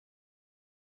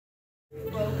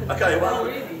Okay,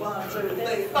 one, two,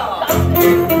 three, four.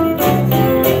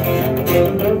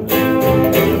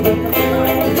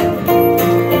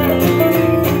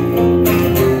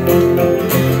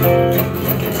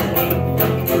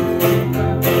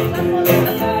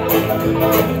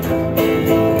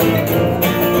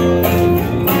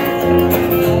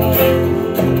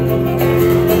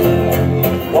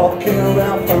 Walking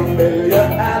around familiar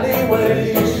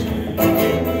alleyways,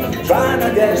 trying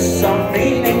to get some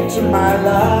meaning to my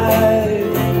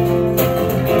life.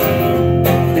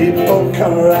 People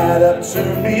come right up to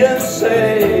me and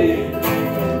say,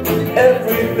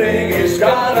 everything is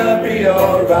gonna be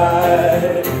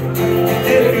alright.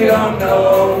 If you don't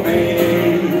know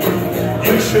me,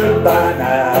 you should by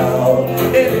now.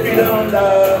 If you don't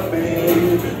love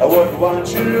me, I wouldn't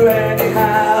want you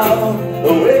anyhow.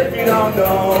 Oh, if you don't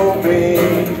know me,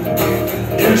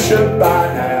 you should by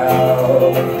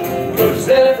now. 'Cause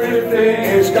everything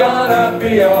is gonna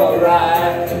be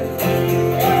alright.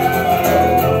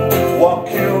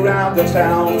 Walking around the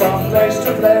town from place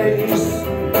to place,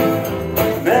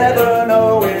 never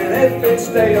knowing if it's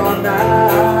day or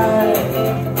night.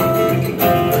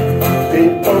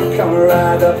 People come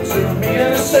right up to me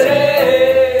and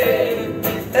say,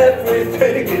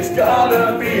 everything is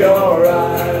gonna be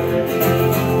alright.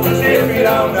 'Cause if you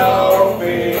don't know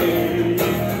me,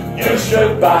 you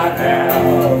should by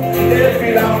now. If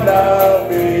you don't love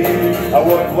me, I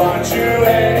wouldn't want you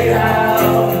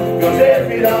anyhow. 'Cause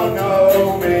if you don't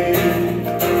know me,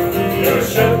 you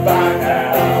should by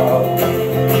now.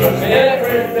 'Cause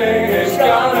everything is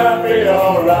gonna be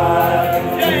alright.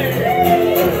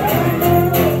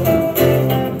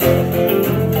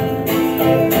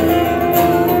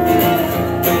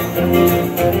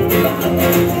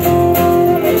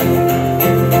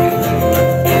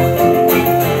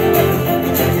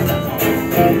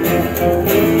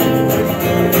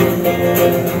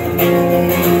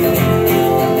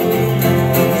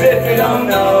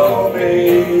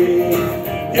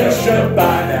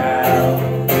 By now,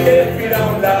 if you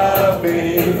don't love me,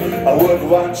 I wouldn't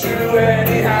want you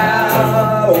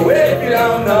anyhow. If you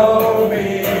don't know me,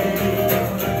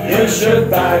 you should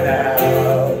by now.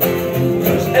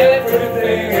 'Cause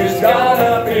everything is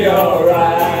gonna be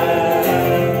alright.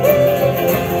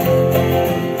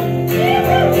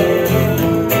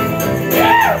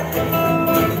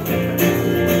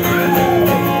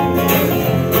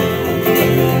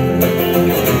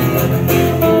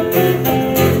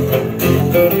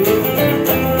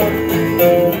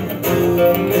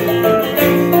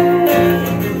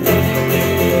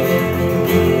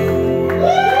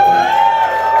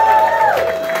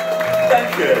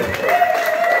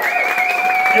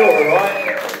 You're alright.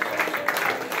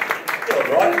 You're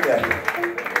alright, yeah.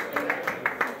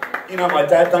 You know my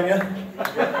dad, don't you?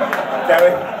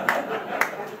 Gary?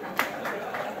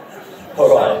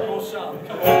 Alright.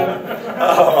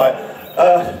 Alright.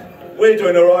 We're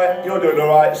doing alright, you're doing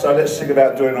alright, so let's sing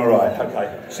about doing alright. Okay.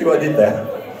 See what I did there?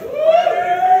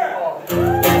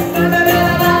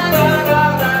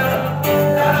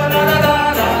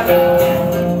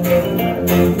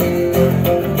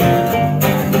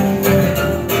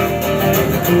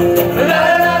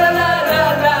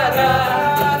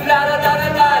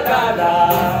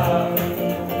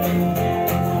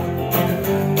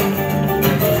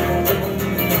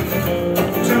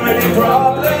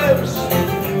 Problems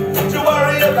to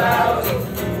worry about.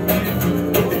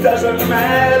 It doesn't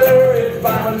matter if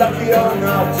I'm lucky or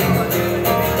not.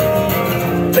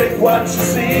 Take what you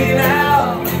see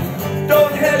now,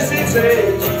 don't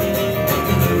hesitate.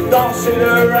 Don't sit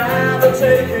around and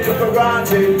take it for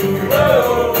granted.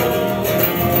 Whoa.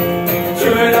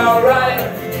 Doing alright,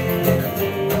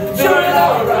 doing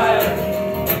alright,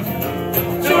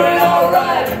 doing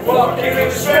alright, walking in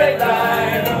a straight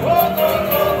line.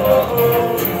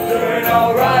 Doing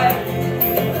alright,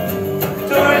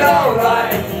 doing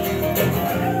alright,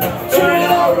 doing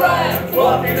alright,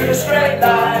 walking in a straight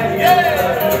line,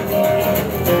 yeah!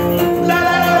 La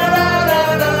la la la la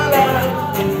la la,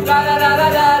 la la la la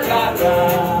la la la.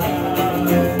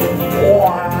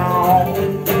 Wow.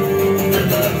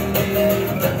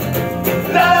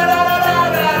 La la la la la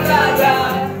la la,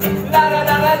 la la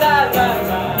la la la la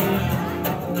la.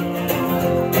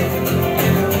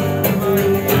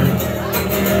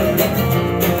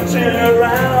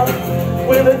 Around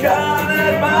with a gun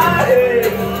at my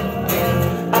head,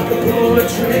 I can pull the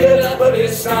trigger, but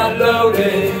it's not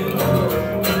loaded.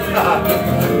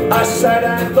 I sat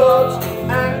and thought,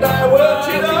 and I worked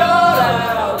it all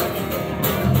out.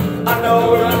 I know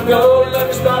where I'm going, but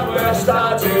it's not where I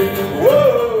started.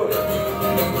 Whoa,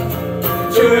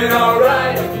 doing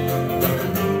alright,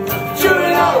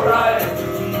 doing alright,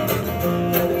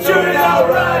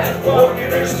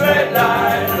 straight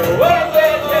line. Oh, yeah,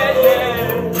 yeah,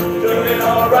 yeah. Doing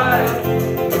alright.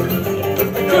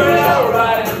 Doing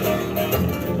alright.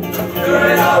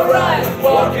 Doing alright.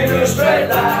 Walking in a straight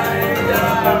line.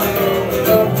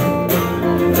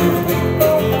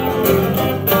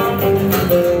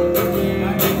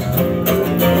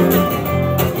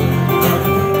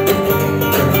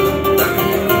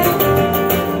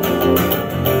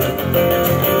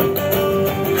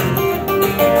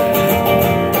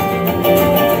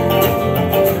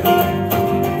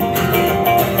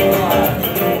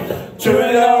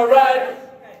 Doing alright,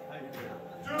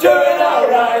 doing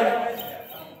alright,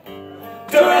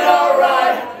 doing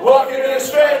alright, walking in a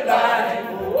straight line.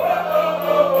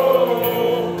 Whoa.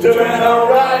 Doing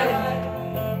alright,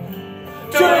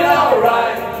 doing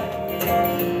alright,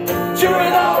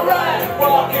 doing alright,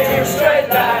 walking in a straight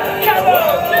line. Come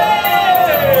on,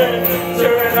 yeah.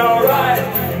 Doing alright,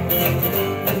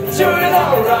 doing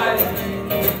alright,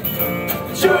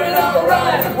 doing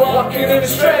alright, walking in a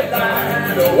straight line.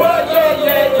 Oh, yeah,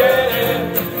 yeah, yeah.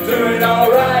 Doing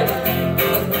alright.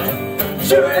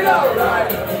 Doing alright.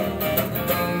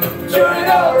 Doing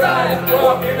alright.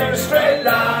 Walking in a straight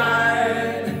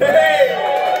line. Hey!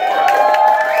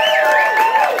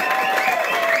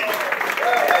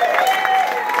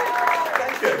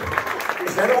 Thank you.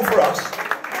 Is that all for us?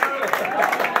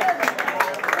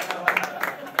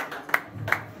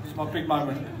 This is my big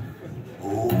moment.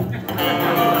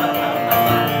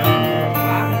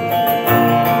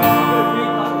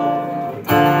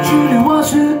 Julie was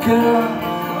a girl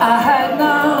I had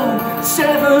known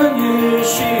 7 years.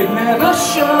 She had never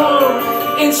shown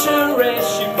interest.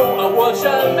 She thought I was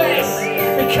a mess.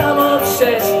 Become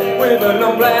obsessed with her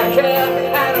long black hair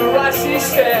and a ricey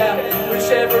stare, which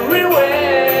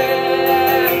everywhere.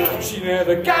 She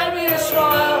never gave me a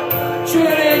smile.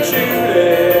 Julie,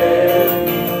 Julie,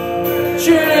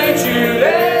 Julie,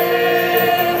 Julie,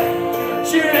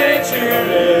 Julie,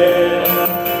 Julie.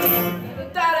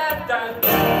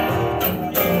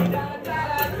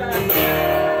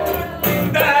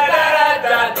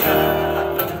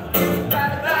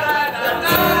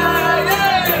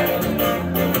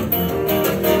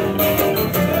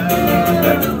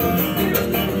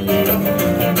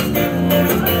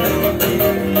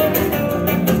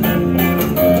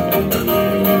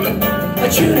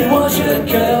 Julie was a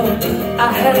girl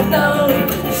I had known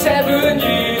 7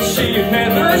 years. She had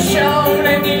never shown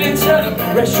any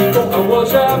interest. She thought I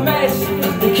was a mess.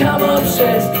 Become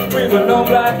obsessed with her long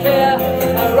black hair,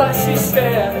 a ricey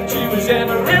stare. She was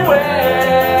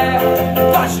everywhere,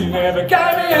 but she never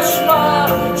gave me a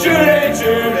smile. Julie,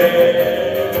 Julie,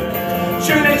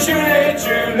 Julie, Julie,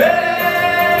 Julie,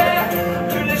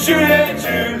 Julie,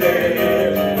 Julie,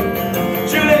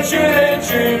 Julie, Julie,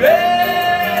 Julie.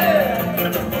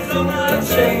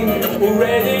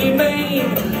 Already mean,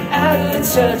 out of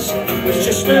touch, was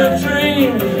just a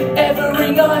dream.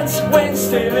 Every night when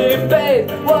still in bed,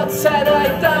 what had I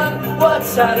done, what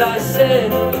had I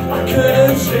said? I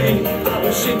couldn't see, I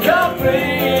was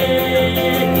incomplete.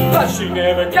 But she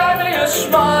never gave me a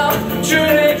smile.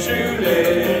 Julie,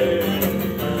 Julie,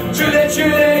 Julie,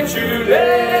 Julie,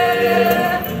 Julie,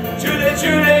 Julie,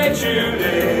 Julie,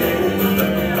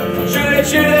 Julie,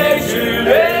 Julie,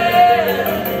 Julie.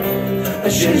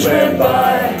 As years went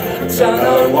by, don't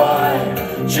know why,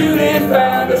 Julie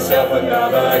found herself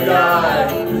another guy.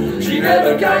 She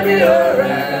never gave me her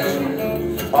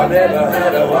hand. I never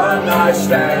had a one-night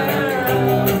stand.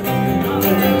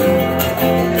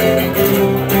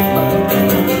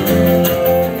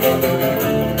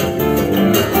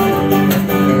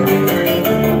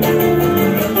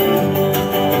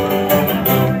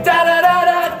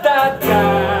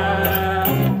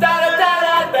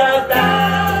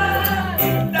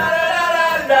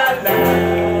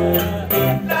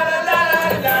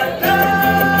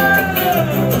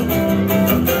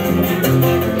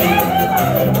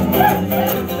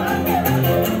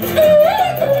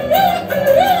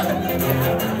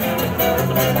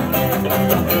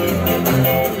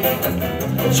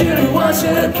 Julie was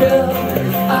a girl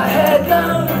I had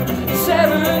known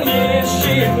 7 years.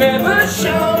 She had never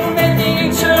shown any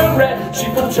interest. She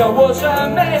thought I was a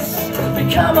mess.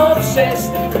 Become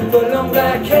obsessed with her long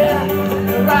black hair, a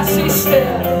ricey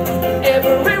stare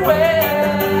everywhere.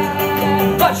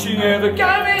 But she never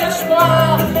gave me a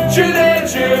smile. Julie,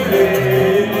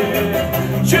 Julie,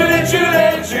 Julie,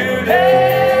 Julie, Julie,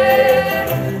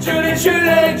 Julie,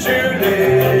 Julie, Julie.